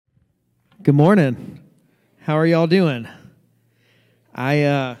Good morning. How are y'all doing?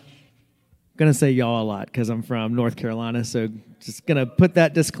 I'm going to say y'all a lot because I'm from North Carolina, so just going to put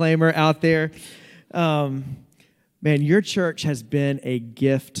that disclaimer out there. Man, your church has been a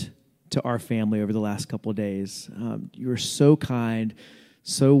gift to our family over the last couple of days. You are so kind,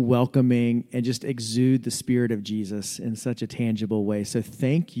 so welcoming, and just exude the Spirit of Jesus in such a tangible way. So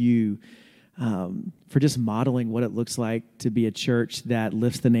thank you for just modeling what it looks like to be a church that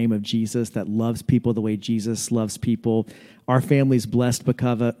lifts the name of Jesus, that loves people the way Jesus loves people. Our family's blessed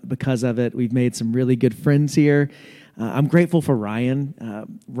because of it. We've made some really good friends here. I'm grateful for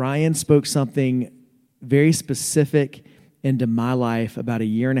Ryan. Ryan spoke something very specific into my life about a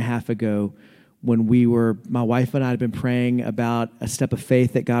year and a half ago when my wife and I had been praying about a step of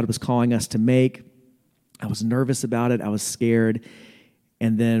faith that God was calling us to make. I was nervous about it. I was scared.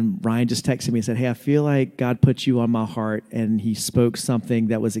 And then Ryan just texted me and said, hey, I feel like God put you on my heart, and he spoke something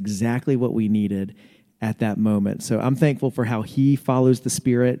that was exactly what we needed at that moment. So I'm thankful for how he follows the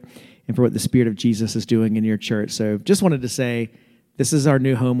Spirit and for what the Spirit of Jesus is doing in your church. So just wanted to say, this is our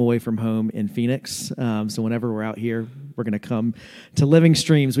new home away from home in Phoenix. So whenever we're out here, we're going to come to Living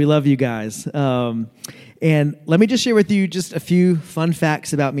Streams. We love you guys. And let me just share with you just a few fun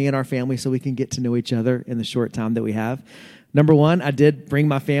facts about me and our family so we can get to know each other in the short time that we have. Number one, I did bring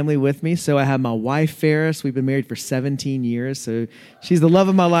my family with me. So I have my wife, Ferris. We've been married for 17 years. So she's the love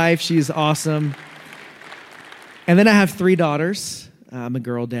of my life. She's awesome. And then I have 3 daughters. I'm a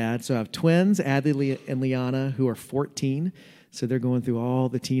girl dad. So I have twins, Adley and Liana, who are 14. So they're going through all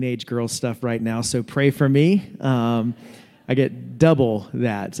the teenage girl stuff right now. So pray for me. I get double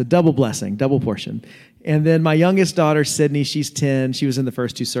that. It's a double blessing, double portion. And then my youngest daughter, Sydney, she's 10. She was in the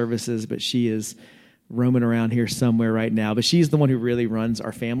first 2 services, but she is roaming around here somewhere right now. But she's the one who really runs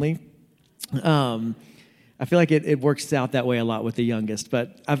our family. I feel like it works out that way a lot with the youngest.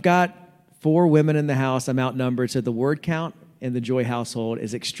 But I've got 4 women in the house. I'm outnumbered. So the word count in the Joy household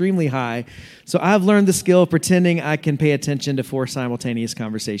is extremely high. So I've learned the skill of pretending I can pay attention to 4 simultaneous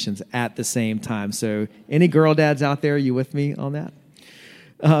conversations at the same time. So any girl dads out there, are you with me on that?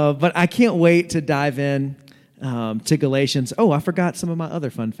 But I can't wait to dive in to Galatians. Oh, I forgot some of my other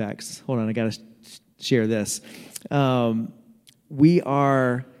fun facts. Hold on, I got to share this. We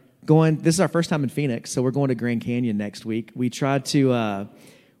are going, this is our first time in Phoenix, so we're going to Grand Canyon next week. We tried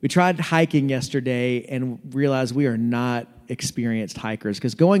hiking yesterday and realized we are not experienced hikers,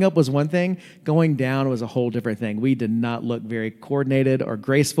 because going up was one thing, going down was a whole different thing. We did not look very coordinated or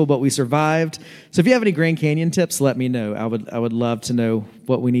graceful, but we survived. So if you have any Grand Canyon tips, let me know. I would love to know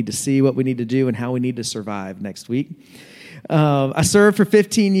what we need to see, what we need to do, and how we need to survive next week. I served for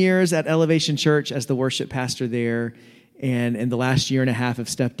 15 years at Elevation Church as the worship pastor there, and in the last year and a half have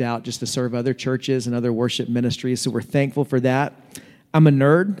stepped out just to serve other churches and other worship ministries, so we're thankful for that. I'm a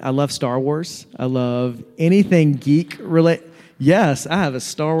nerd. I love Star Wars. I love anything geek related. Yes, I have a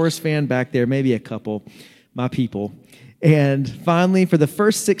Star Wars fan back there, maybe a couple, my people. And finally, for the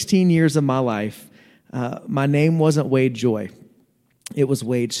first 16 years of my life, my name wasn't Wade Joy. It was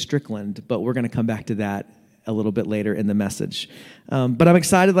Wade Strickland, but we're going to come back to that a little bit later in the message. But I'm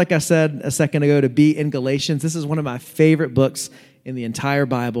excited, like I said a second ago, to be in Galatians. This is one of my favorite books in the entire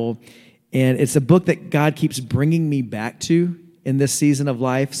Bible, and it's a book that God keeps bringing me back to in this season of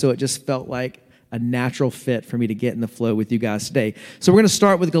life, so it just felt like a natural fit for me to get in the flow with you guys today. So we're going to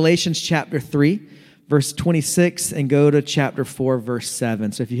start with Galatians chapter 3, verse 26, and go to chapter 4, verse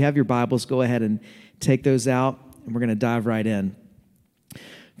 7. So if you have your Bibles, go ahead and take those out, and we're going to dive right in.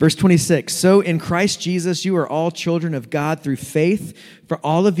 Verse 26, so in Christ Jesus you are all children of God through faith. For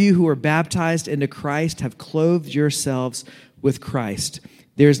all of you who are baptized into Christ have clothed yourselves with Christ.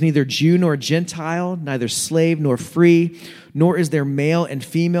 There is neither Jew nor Gentile, neither slave nor free, nor is there male and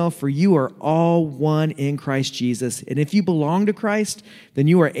female, for you are all one in Christ Jesus. And if you belong to Christ, then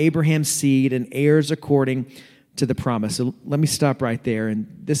you are Abraham's seed and heirs according to the promise. So let me stop right there. And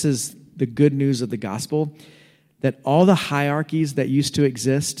this is the good news of the gospel, that all the hierarchies that used to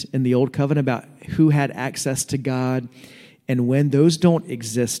exist in the old covenant about who had access to God and when, those don't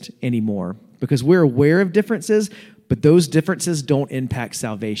exist anymore, because we're aware of differences, but those differences don't impact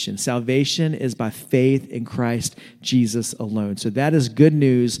salvation. Salvation is by faith in Christ Jesus alone. So that is good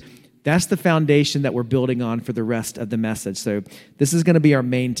news. That's the foundation that we're building on for the rest of the message. So this is going to be our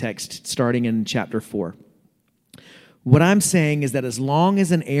main text starting in chapter 4. What I'm saying is that as long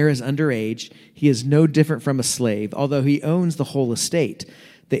as an heir is underage, he is no different from a slave, although he owns the whole estate.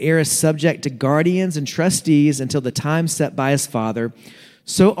 The heir is subject to guardians and trustees until the time set by his father.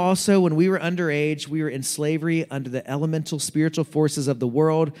 So also, when we were underage, we were in slavery under the elemental spiritual forces of the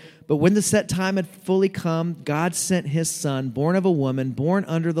world. But when the set time had fully come, God sent his Son, born of a woman, born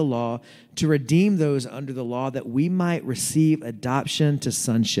under the law, to redeem those under the law, that we might receive adoption to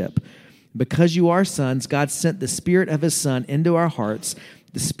sonship. Because you are sons, God sent the Spirit of his Son into our hearts,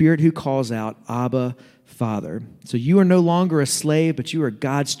 the Spirit who calls out, Abba, Father. So you are no longer a slave, but you are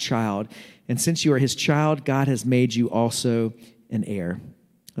God's child. And since you are his child, God has made you also an heir.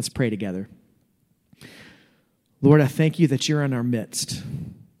 Let's pray together. Lord, I thank you that you're in our midst,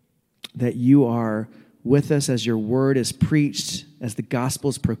 that you are with us as your word is preached, as the gospel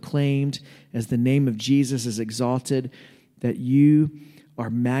is proclaimed, as the name of Jesus is exalted, that you are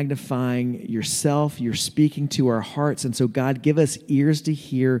magnifying yourself, you're speaking to our hearts. And so, God, give us ears to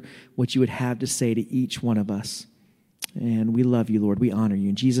hear what you would have to say to each one of us. And we love you, Lord. We honor you.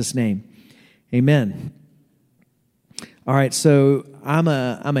 In Jesus' name, amen. All right, so I'm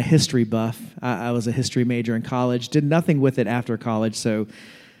a history buff. I was a history major in college, did nothing with it after college, so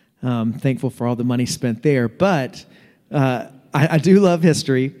thankful for all the money spent there. But I do love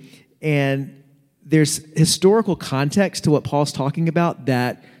history, and there's historical context to what Paul's talking about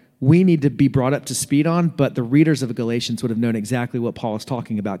that we need to be brought up to speed on, but the readers of Galatians would have known exactly what Paul is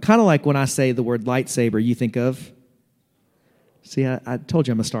talking about. Kind of like when I say the word lightsaber, you think of... See, I told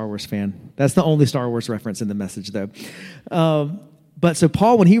you I'm a Star Wars fan. That's the only Star Wars reference in the message, though. But so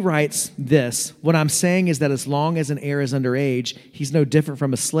Paul, when he writes this, what I'm saying is that as long as an heir is underage, he's no different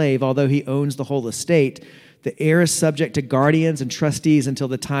from a slave, although he owns the whole estate. The heir is subject to guardians and trustees until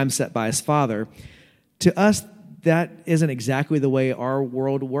the time set by his father. To us, that isn't exactly the way our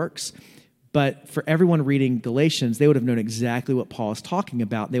world works. But for everyone reading Galatians, they would have known exactly what Paul is talking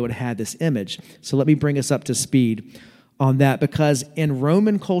about. They would have had this image. So let me bring us up to speed on that, because in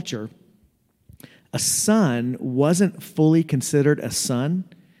Roman culture, a son wasn't fully considered a son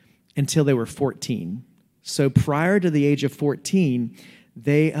until they were 14. So prior to the age of 14,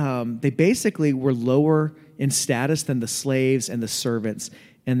 they basically were lower in status than the slaves and the servants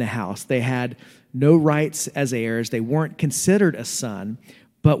in the house. They had no rights as heirs. They weren't considered a son.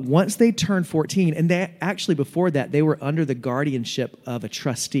 But once they turned 14, and they actually before that, they were under the guardianship of a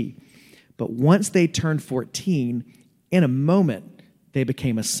trustee. But once they turned 14, in a moment, they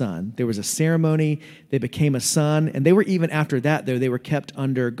became a son. There was a ceremony, they became a son, and they were even after that, though, they were kept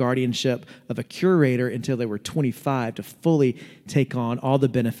under guardianship of a curator until they were 25 to fully take on all the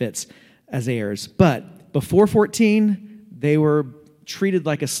benefits as heirs. But before 14, they were treated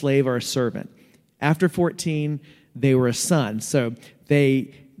like a slave or a servant. After 14, they were a son. So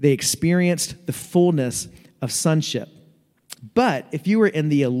they experienced the fullness of sonship. But if you were in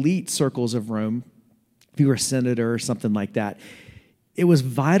the elite circles of Rome, if you were a senator or something like that, it was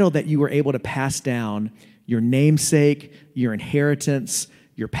vital that you were able to pass down your namesake, your inheritance,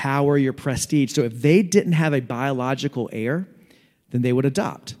 your power, your prestige. So if they didn't have a biological heir, then they would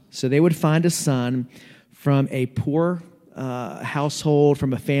adopt. So they would find a son from a poor household,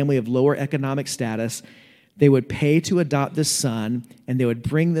 from a family of lower economic status. They would pay to adopt this son, and they would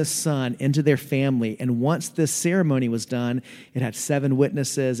bring this son into their family. And once this ceremony was done, it had 7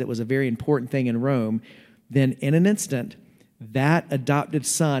 witnesses. It was a very important thing in Rome. Then in an instant, that adopted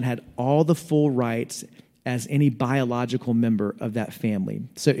son had all the full rights as any biological member of that family.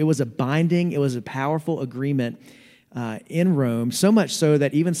 So it was a binding, it was a powerful agreement in Rome, so much so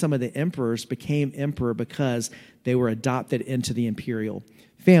that even some of the emperors became emperor because they were adopted into the imperial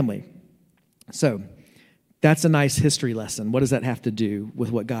family. So that's a nice history lesson. What does that have to do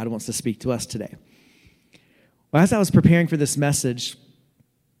with what God wants to speak to us today? Well, as I was preparing for this message,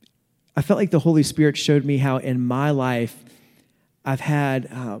 I felt like the Holy Spirit showed me how in my life I've had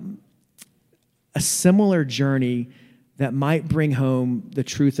a similar journey that might bring home the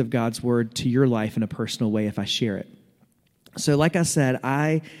truth of God's word to your life in a personal way if I share it. So like I said,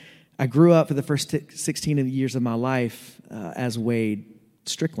 I grew up for the first 16 years of my life as Wade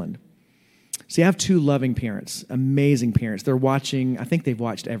Strickland. See, I have 2 loving parents, amazing parents. They're watching, I think they've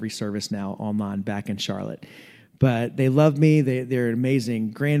watched every service now online back in Charlotte. But they love me. They're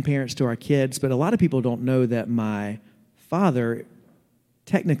amazing grandparents to our kids. But a lot of people don't know that my father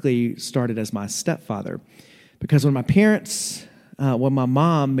technically started as my stepfather. Because when my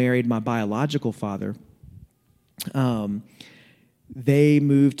mom married my biological father, they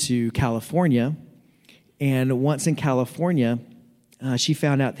moved to California. And once in California, she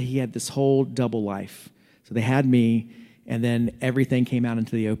found out that he had this whole double life. So they had me, and then everything came out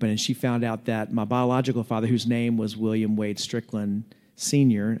into the open, and she found out that my biological father, whose name was William Wade Strickland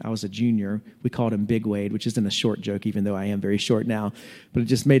Sr., I was a junior, we called him Big Wade, which isn't a short joke, even though I am very short now, but it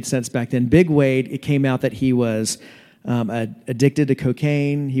just made sense back then. Big Wade, it came out that he was addicted to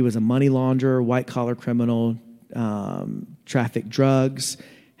cocaine. He was a money launderer, white-collar criminal, trafficked drugs,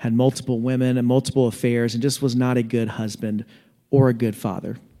 had multiple women and multiple affairs, and just was not a good husband or a good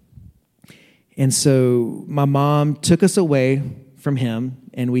father. And so my mom took us away from him,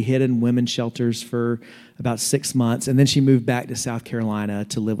 and we hid in women's shelters for about 6 months, and then she moved back to South Carolina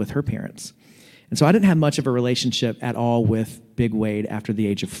to live with her parents. And so I didn't have much of a relationship at all with Big Wade after the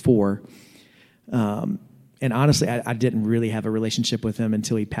age of 4. And honestly, I didn't really have a relationship with him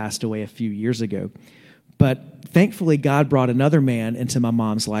until he passed away a few years ago. But thankfully, God brought another man into my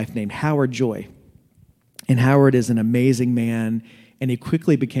mom's life named Howard Joy. And Howard is an amazing man, and he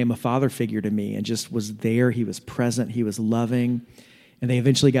quickly became a father figure to me and just was there. He was present. He was loving. And they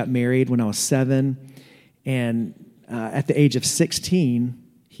eventually got married when I was 7. And at the age of 16,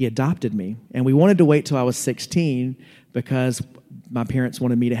 he adopted me. And we wanted to wait till I was 16 because my parents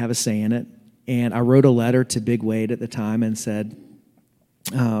wanted me to have a say in it. And I wrote a letter to Big Wade at the time and said,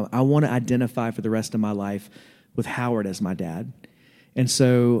 I want to identify for the rest of my life with Howard as my dad. And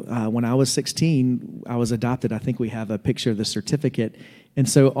so when I was 16, I was adopted. I think we have a picture of the certificate. And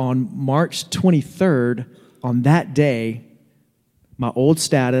so on March 23rd, on that day, my old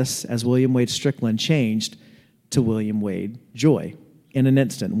status as William Wade Strickland changed to William Wade Joy in an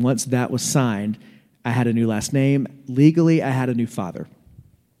instant. Once that was signed, I had a new last name. Legally, I had a new father.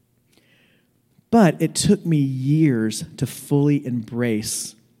 But it took me years to fully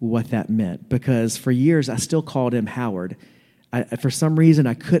embrace what that meant, because for years I still called him Howard. For some reason,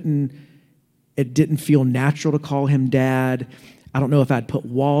 it didn't feel natural to call him Dad. I don't know if I'd put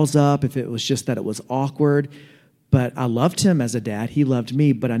walls up, if it was just that it was awkward, but I loved him as a dad. He loved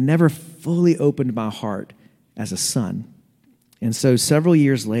me, but I never fully opened my heart as a son. And so several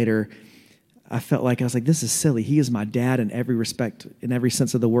years later, I felt like, I was like, this is silly. He is my dad in every respect, in every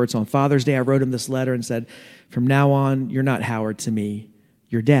sense of the word. So on Father's Day, I wrote him this letter and said, from now on, you're not Howard to me,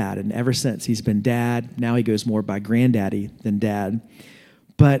 you're Dad. And ever since, he's been Dad. Now he goes more by granddaddy than Dad.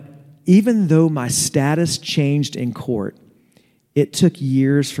 But even though my status changed in court, it took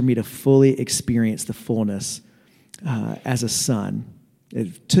years for me to fully experience the fullness as a son.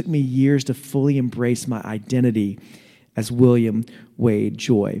 It took me years to fully embrace my identity as William Wade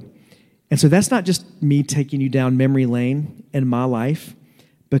Joy. And so that's not just me taking you down memory lane in my life,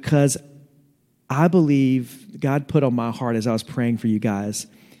 because I believe God put on my heart as I was praying for you guys,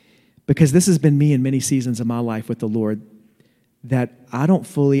 because this has been me in many seasons of my life with the Lord, that I don't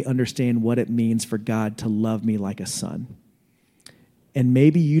fully understand what it means for God to love me like a son. And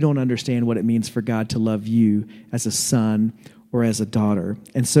maybe you don't understand what it means for God to love you as a son or as a daughter.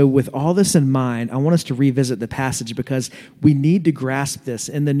 And so with all this in mind, I want us to revisit the passage because we need to grasp this.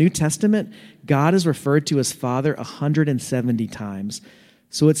 In the New Testament, God is referred to as Father 170 times.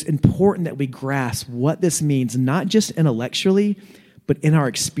 So it's important that we grasp what this means, not just intellectually, but in our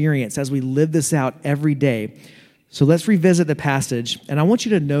experience as we live this out every day. So let's revisit the passage. And I want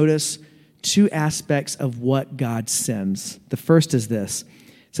you to notice 2 aspects of what God sends. The first is this.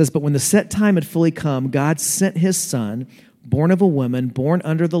 It says, but when the set time had fully come, God sent his son, born of a woman, born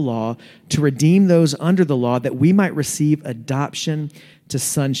under the law, to redeem those under the law, that we might receive adoption to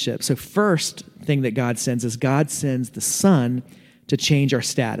sonship. So first thing that God sends is God sends the Son to change our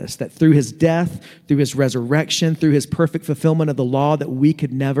status, that through his death, through his resurrection, through his perfect fulfillment of the law that we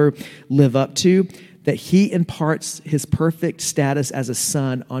could never live up to, that he imparts his perfect status as a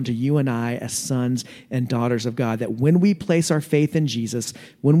son onto you and I as sons and daughters of God. That when we place our faith in Jesus,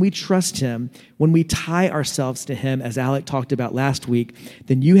 when we trust him, when we tie ourselves to him, as Alec talked about last week,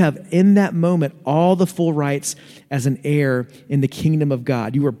 then you have in that moment all the full rights as an heir in the kingdom of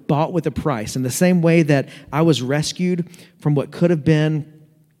God. You were bought with a price. In the same way that I was rescued from what could have been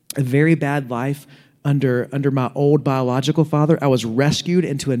a very bad life under my old biological father, I was rescued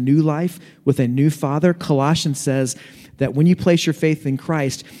into a new life with a new father. Colossians says that when you place your faith in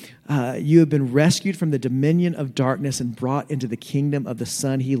Christ, you have been rescued from the dominion of darkness and brought into the kingdom of the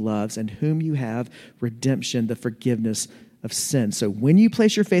Son he loves, and whom you have redemption, the forgiveness of sin. So when you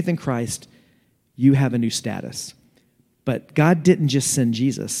place your faith in Christ, you have a new status. But God didn't just send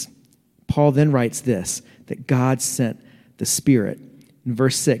Jesus. Paul then writes this, that God sent the Spirit. In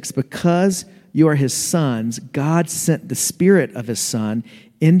verse 6, because you are his sons, God sent the Spirit of his Son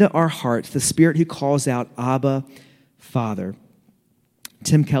into our hearts, the Spirit who calls out, Abba, Father.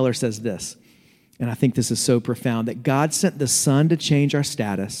 Tim Keller says this, and I think this is so profound, that God sent the Son to change our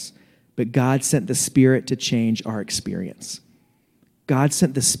status, but God sent the Spirit to change our experience. God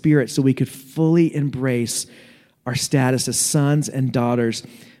sent the Spirit so we could fully embrace our status as sons and daughters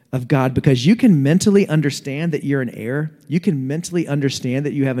of God, because you can mentally understand that you're an heir. You can mentally understand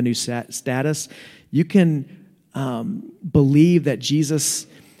that you have a new status. You can believe that Jesus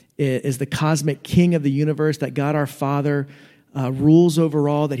is the cosmic king of the universe, that God our Father rules over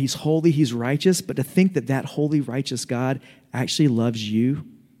all, that he's holy, he's righteous, but to think that that holy, righteous God actually loves you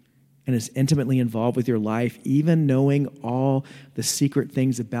and is intimately involved with your life, even knowing all the secret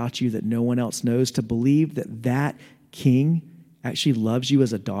things about you that no one else knows, to believe that that king actually loves you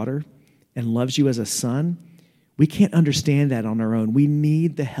as a daughter and loves you as a son, we can't understand that on our own. We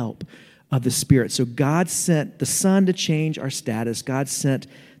need the help of the Spirit. So God sent the Son to change our status. God sent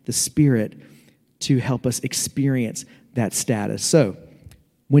the Spirit to help us experience that status. So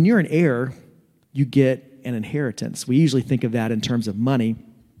when you're an heir, you get an inheritance. We usually think of that in terms of money,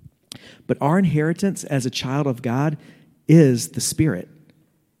 but our inheritance as a child of God is the Spirit.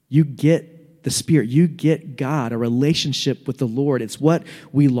 You get the Spirit. You get God, a relationship with the Lord. It's what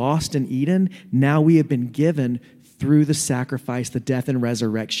we lost in Eden. Now we have been given through the sacrifice, the death and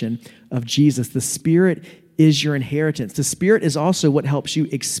resurrection of Jesus. The Spirit is your inheritance. The Spirit is also what helps you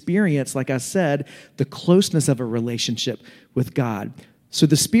experience, like I said, the closeness of a relationship with God. So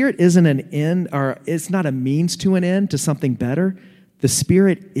the Spirit isn't an end, or it's not a means to an end, to something better. The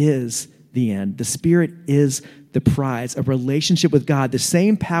Spirit is the end. The Spirit is the prize, a relationship with God. The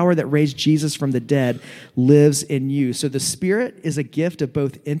same power that raised Jesus from the dead lives in you. So the Spirit is a gift of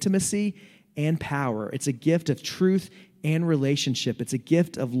both intimacy and power. It's a gift of truth and relationship. It's a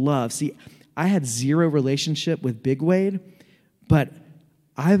gift of love. See, I had zero relationship with Big Wade, but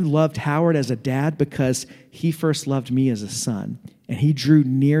I loved Howard as a dad because he first loved me as a son, and he drew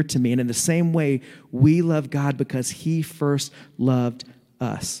near to me. And in the same way, we love God because he first loved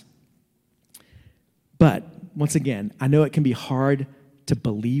us. But once again, I know it can be hard to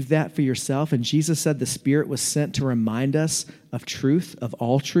believe that for yourself, and Jesus said the Spirit was sent to remind us of truth, of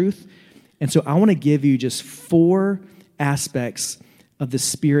all truth. And so I want to give you just 4 aspects of the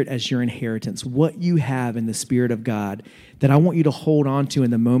Spirit as your inheritance, what you have in the Spirit of God that I want you to hold on to in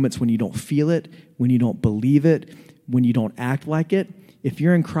the moments when you don't feel it, when you don't believe it, when you don't act like it. If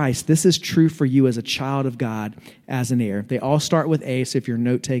you're in Christ, this is true for you as a child of God, as an heir. They all start with A, so if you're a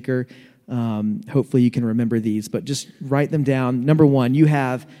note taker, hopefully you can remember these, but just write them down. Number 1, you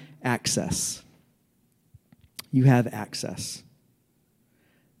have access. You have access.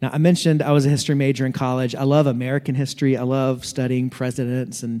 Now, I mentioned I was a history major in college. I love American history. I love studying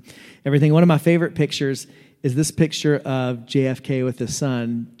presidents and everything. One of my favorite pictures is this picture of JFK with his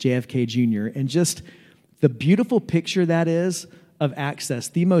son, JFK Jr., and just the beautiful picture that is of access,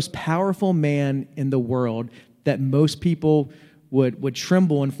 the most powerful man in the world that most people would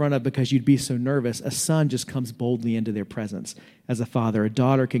tremble in front of because you'd be so nervous. A son just comes boldly into their presence as a father. A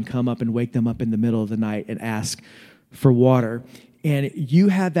daughter can come up and wake them up in the middle of the night and ask for water. And you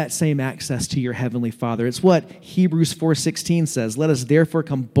have that same access to your heavenly Father. It's what Hebrews 4:16 says. Let us therefore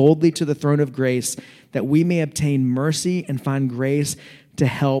come boldly to the throne of grace that we may obtain mercy and find grace to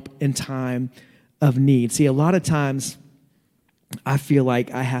help in time of need. See, a lot of times I feel like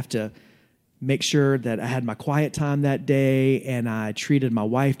I have to make sure that I had my quiet time that day and I treated my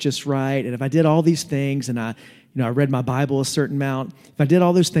wife just right. And if I did all these things and I read my Bible a certain amount, if I did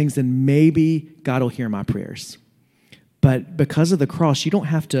all those things, then maybe God will hear my prayers. But because of the cross, you don't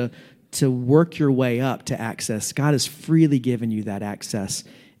have to work your way up to access. God has freely given you that access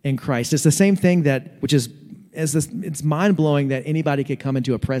in Christ. It's the same thing it's mind-blowing that anybody could come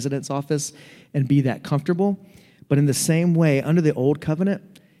into a president's office and be that comfortable. But in the same way, under the old covenant,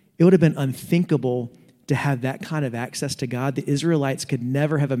 it would have been unthinkable to have that kind of access to God. The Israelites could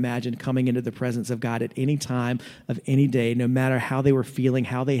never have imagined coming into the presence of God at any time of any day, no matter how they were feeling,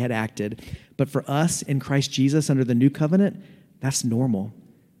 how they had acted. But for us in Christ Jesus under the new covenant, that's normal.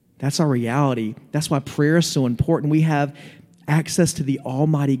 That's our reality. That's why prayer is so important. We have access to the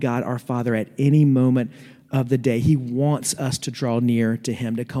Almighty God, our Father, at any moment of the day. He wants us to draw near to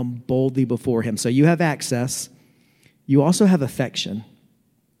Him, to come boldly before Him. So you have access. You also have affection.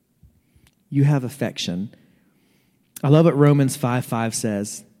 You have affection. I love what Romans 5:5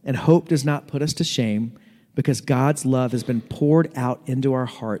 says, and hope does not put us to shame because God's love has been poured out into our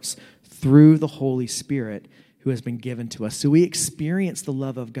hearts through the Holy Spirit who has been given to us. So we experience the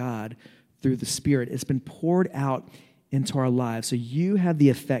love of God through the Spirit. It's been poured out into our lives. So you have the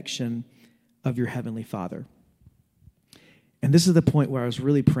affection of your Heavenly Father. And this is the point where I was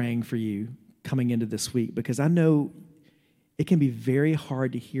really praying for you coming into this week, because I know it can be very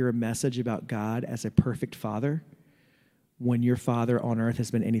hard to hear a message about God as a perfect Father when your father on earth has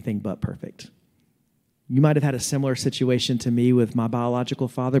been anything but perfect. You might have had a similar situation to me with my biological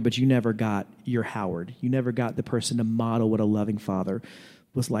father, but you never got your Howard. You never got the person to model what a loving father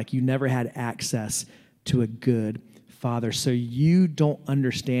was like. You never had access to a good father. So you don't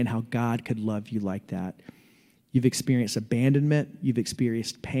understand how God could love you like that. You've experienced abandonment. You've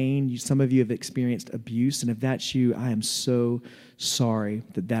experienced pain. Some of you have experienced abuse. And if that's you, I am so sorry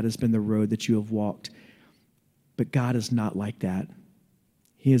that that has been the road that you have walked. But God is not like that.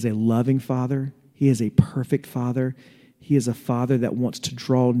 He is a loving Father. He is a perfect Father. He is a Father that wants to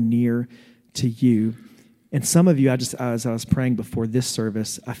draw near to you. And some of you, as I was praying before this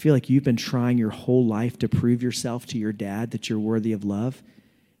service, I feel like you've been trying your whole life to prove yourself to your dad that you're worthy of love.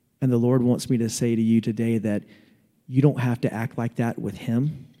 And the Lord wants me to say to you today that you don't have to act like that with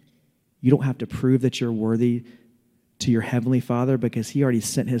him. You don't have to prove that you're worthy to your heavenly Father, because he already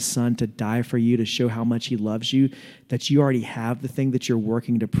sent his son to die for you to show how much he loves you, that you already have the thing that you're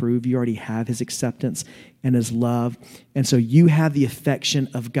working to prove. You already have his acceptance and his love. And so you have the affection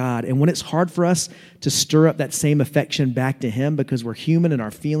of God. And when it's hard for us to stir up that same affection back to him because we're human and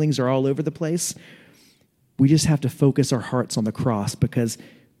our feelings are all over the place, we just have to focus our hearts on the cross, because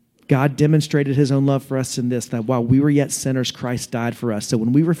God demonstrated his own love for us in this, that while we were yet sinners, Christ died for us. So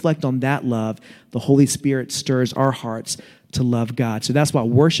when we reflect on that love, the Holy Spirit stirs our hearts to love God. So that's why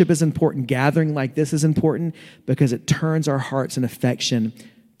worship is important. Gathering like this is important, because it turns our hearts in affection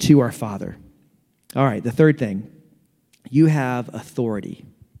to our Father. All right, the third thing, you have authority.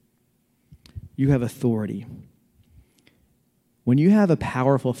 You have authority. When you have a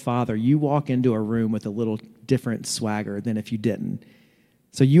powerful Father, you walk into a room with a little different swagger than if you didn't.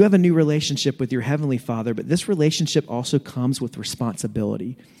 So you have a new relationship with your heavenly Father, but this relationship also comes with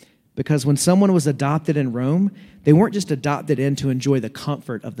responsibility. Because when someone was adopted in Rome, they weren't just adopted in to enjoy the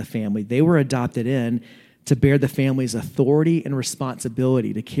comfort of the family. They were adopted in to bear the family's authority and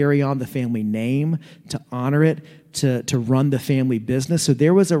responsibility, to carry on the family name, to honor it, to run the family business. So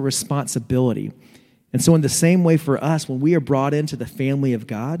there was a responsibility. And so in the same way for us, when we are brought into the family of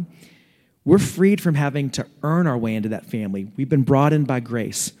God, we're freed from having to earn our way into that family. We've been brought in by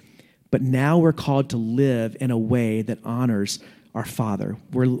grace, but now we're called to live in a way that honors our Father.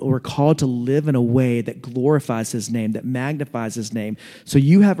 We're called to live in a way that glorifies his name, that magnifies his name. So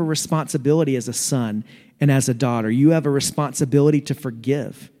you have a responsibility as a son and as a daughter. You have a responsibility to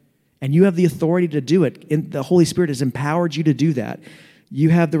forgive, and you have the authority to do it. And the Holy Spirit has empowered you to do that. You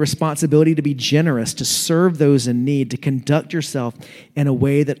have the responsibility to be generous, to serve those in need, to conduct yourself in a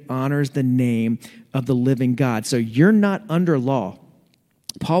way that honors the name of the living God. So you're not under law.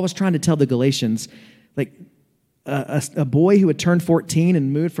 Paul was trying to tell the Galatians, like, a boy who had turned 14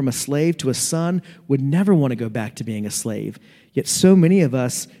 and moved from a slave to a son would never want to go back to being a slave. Yet so many of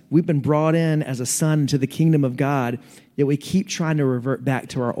us, we've been brought in as a son into the kingdom of God, yet we keep trying to revert back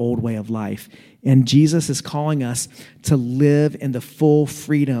to our old way of life. And Jesus is calling us to live in the full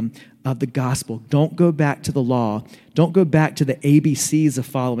freedom of the gospel. Don't go back to the law. Don't go back to the ABCs of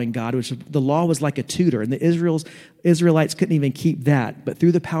following God, which the law was like a tutor, and the Israelites couldn't even keep that. But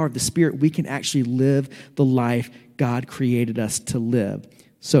through the power of the Spirit, we can actually live the life God created us to live.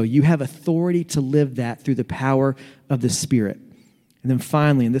 So you have authority to live that through the power of the Spirit. And then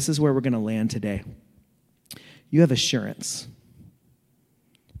finally, and this is where we're going to land today, you have assurance.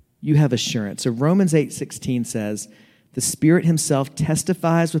 You have assurance. So Romans 8:16 says, the Spirit himself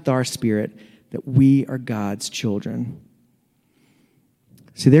testifies with our spirit that we are God's children.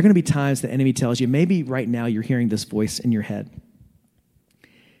 See, there are going to be times the enemy tells you, maybe right now you're hearing this voice in your head.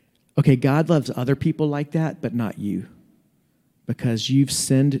 Okay, God loves other people like that, but not you. Because you've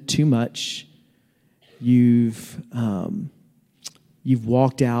sinned too much. You've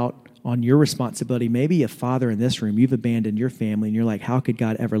walked out on your responsibility. Maybe a father in this room, you've abandoned your family, and you're like, how could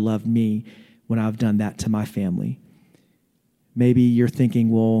God ever love me when I've done that to my family? Maybe you're thinking,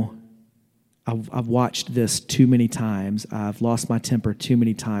 well, I've watched this too many times. I've lost my temper too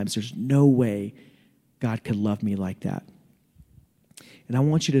many times. There's no way God could love me like that. And I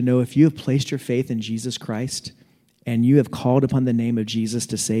want you to know, if you have placed your faith in Jesus Christ and you have called upon the name of Jesus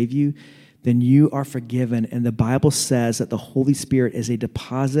to save you, then you are forgiven. And the Bible says that the Holy Spirit is a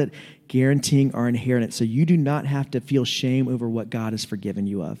deposit guaranteeing our inheritance. So you do not have to feel shame over what God has forgiven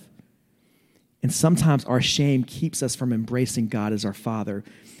you of. And sometimes our shame keeps us from embracing God as our Father,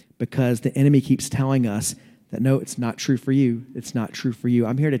 because the enemy keeps telling us that, no, it's not true for you. It's not true for you.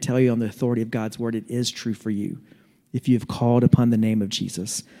 I'm here to tell you on the authority of God's word, it is true for you if you have called upon the name of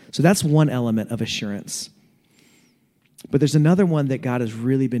Jesus. So that's one element of assurance. But there's another one that God has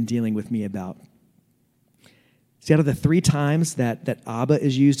really been dealing with me about. See, out of the 3 times that Abba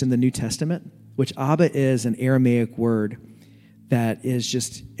is used in the New Testament, which Abba is an Aramaic word that is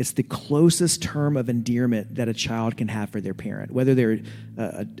just, it's the closest term of endearment that a child can have for their parent, whether they're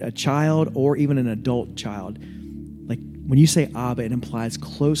a child or even an adult child. Like when you say Abba, it implies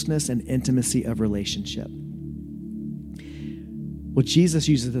closeness and intimacy of relationship. Well, Jesus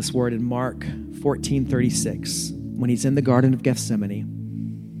uses this word in Mark 14:36 when he's in the Garden of Gethsemane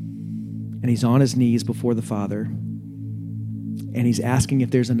and he's on his knees before the Father and he's asking if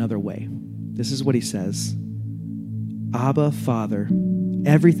there's another way. This is what he says. Abba, Father,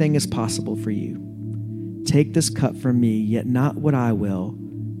 everything is possible for you. Take this cup from me, yet not what I will,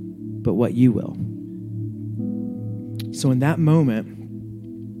 but what you will. So in that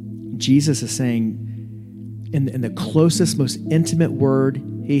moment, Jesus is saying, in the closest, most intimate word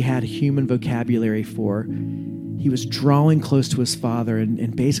he had human vocabulary for, he was drawing close to his Father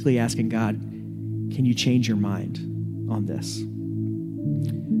and basically asking God, can you change your mind on this?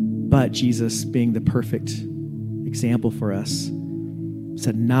 But Jesus, being the perfect example for us,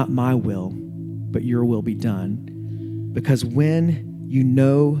 said, not my will, but your will be done. Because when you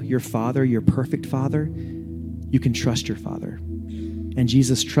know your Father, your perfect Father, you can trust your Father. And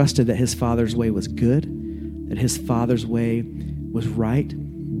Jesus trusted that his Father's way was good, that his Father's way was right,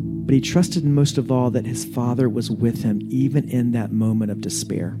 but he trusted most of all that his Father was with him even in that moment of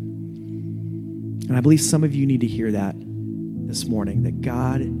despair. And I believe some of you need to hear that this morning, that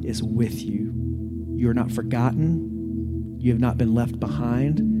God is with you. You are not forgotten. You have not been left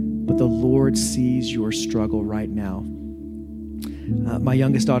behind, but the Lord sees your struggle right now. My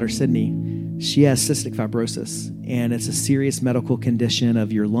youngest daughter, Sydney, she has cystic fibrosis, and it's a serious medical condition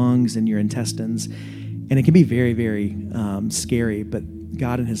of your lungs and your intestines, and it can be very, very scary, but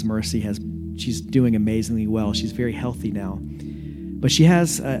God in his mercy she's doing amazingly well. She's very healthy now, but she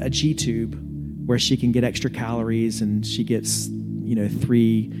has a G-tube where she can get extra calories, and she gets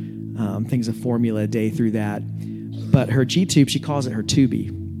 3 things of formula a day through that. But her G-tube, she calls it her tubie,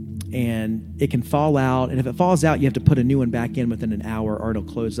 and it can fall out. And if it falls out, you have to put a new one back in within an hour, or it'll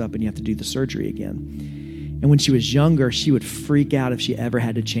close up and you have to do the surgery again. And when she was younger, she would freak out if she ever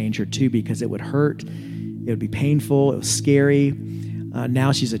had to change her tubie because it would hurt, it would be painful, it was scary.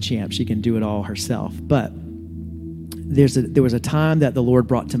 Now she's a champ. She can do it all herself. But there was a time that the Lord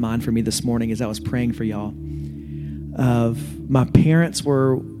brought to mind for me this morning as I was praying for y'all, of my parents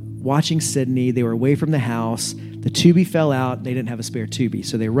were watching Sydney. They were away from the house. The tubie fell out. They didn't have a spare tubie.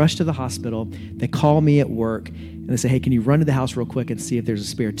 So they rushed to the hospital. They call me at work, and they say, hey, can you run to the house real quick and see if there's a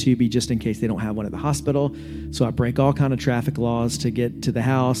spare tubie just in case they don't have one at the hospital? So I break all kind of traffic laws to get to the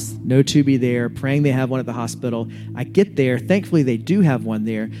house. No tubie there, praying they have one at the hospital. I get there. Thankfully, they do have one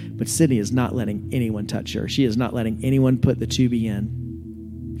there, but Sydney is not letting anyone touch her. She is not letting anyone put the tubie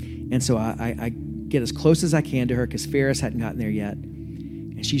in. And so I get as close as I can to her because Ferris hadn't gotten there yet.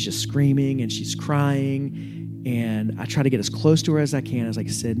 And she's just screaming and she's crying. And I try to get as close to her as I can. I was like,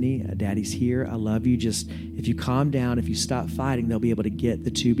 Sydney, Daddy's here. I love you. Just if you calm down, if you stop fighting, they'll be able to get the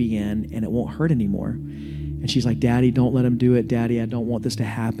tubie in and it won't hurt anymore. And she's like, Daddy, don't let him do it. Daddy, I don't want this to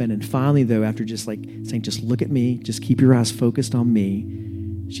happen. And finally, though, after just like saying, just look at me, just keep your eyes focused on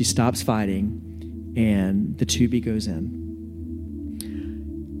me, she stops fighting and the tubie goes in.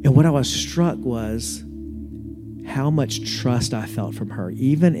 And what I was struck was how much trust I felt from her,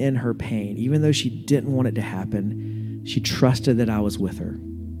 even in her pain, even though she didn't want it to happen, she trusted that I was with her,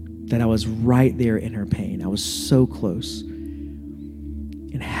 that I was right there in her pain. I was so close.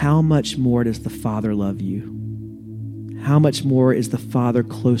 And how much more does the Father love you? How much more is the Father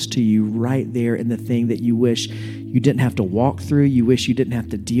close to you right there in the thing that you wish you didn't have to walk through, you wish you didn't have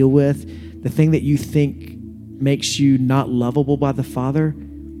to deal with, the thing that you think makes you not lovable by the Father?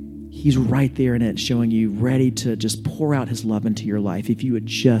 He's right there in it, showing you, ready to just pour out his love into your life if you would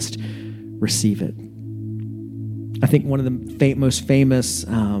just receive it. I think one of the most famous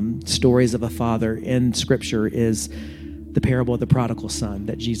stories of a father in Scripture is the parable of the prodigal son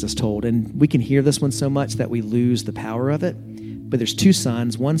that Jesus told. And we can hear this one so much that we lose the power of it. But there's two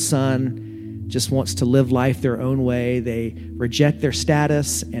sons. One son just wants to live life their own way. They reject their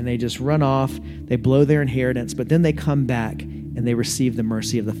status and they just run off. They blow their inheritance, but then they come back and they receive the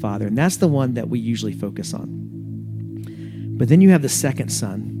mercy of the Father. And that's the one that we usually focus on. But then you have the second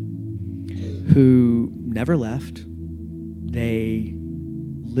son who never left. They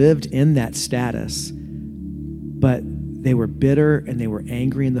lived in that status, but they were bitter and they were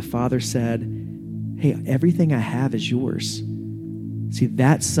angry. And the Father said, hey, everything I have is yours. See,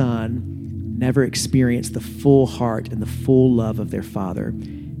 that son never experienced the full heart and the full love of their Father.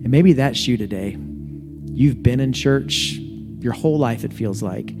 And maybe that's you today. You've been in church your whole life, it feels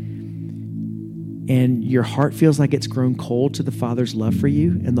like. And your heart feels like it's grown cold to the Father's love for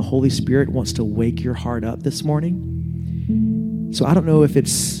you, and the Holy Spirit wants to wake your heart up this morning. So I don't know if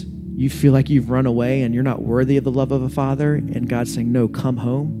it's you feel like you've run away and you're not worthy of the love of a Father, and God's saying, no, come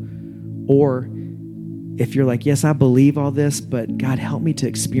home. Or if you're like, yes, I believe all this, but God, help me to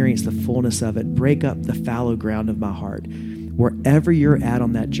experience the fullness of it. Break up the fallow ground of my heart. Wherever you're at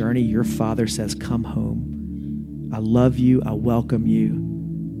on that journey, your Father says, come home. I love you. I welcome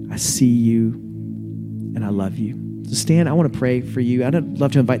you. I see you, and I love you. So Stan, I want to pray for you. I'd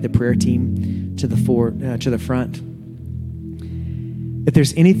love to invite the prayer team to the front. If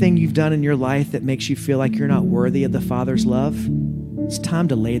there's anything you've done in your life that makes you feel like you're not worthy of the Father's love, it's time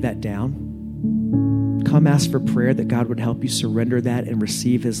to lay that down. Come ask for prayer that God would help you surrender that and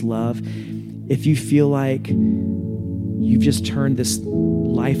receive his love. If you feel like you've just turned this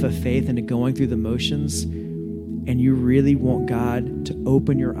life of faith into going through the motions and you really want God to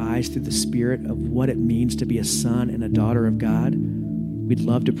open your eyes through the Spirit of what it means to be a son and a daughter of God, we'd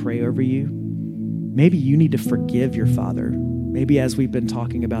love to pray over you. Maybe you need to forgive your father. Maybe as we've been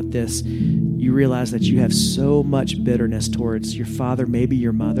talking about this, you realize that you have so much bitterness towards your father, maybe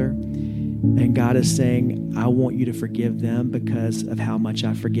your mother, and God is saying, I want you to forgive them because of how much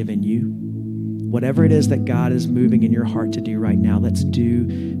I've forgiven you. Whatever it is that God is moving in your heart to do right now, let's do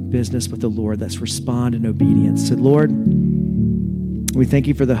business with the Lord. Let's respond in obedience. So Lord, we thank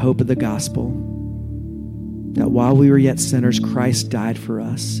you for the hope of the gospel, that while we were yet sinners, Christ died for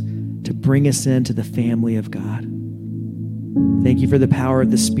us to bring us into the family of God. Thank you for the power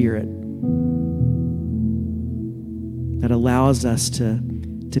of the Spirit that allows us to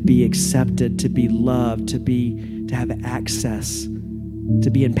be accepted, to be loved, to have access, to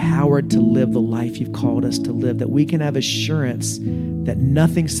be empowered to live the life you've called us to live, that we can have assurance that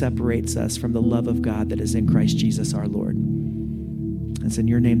nothing separates us from the love of God that is in Christ Jesus our Lord. It's in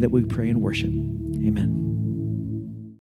your name that we pray and worship. Amen.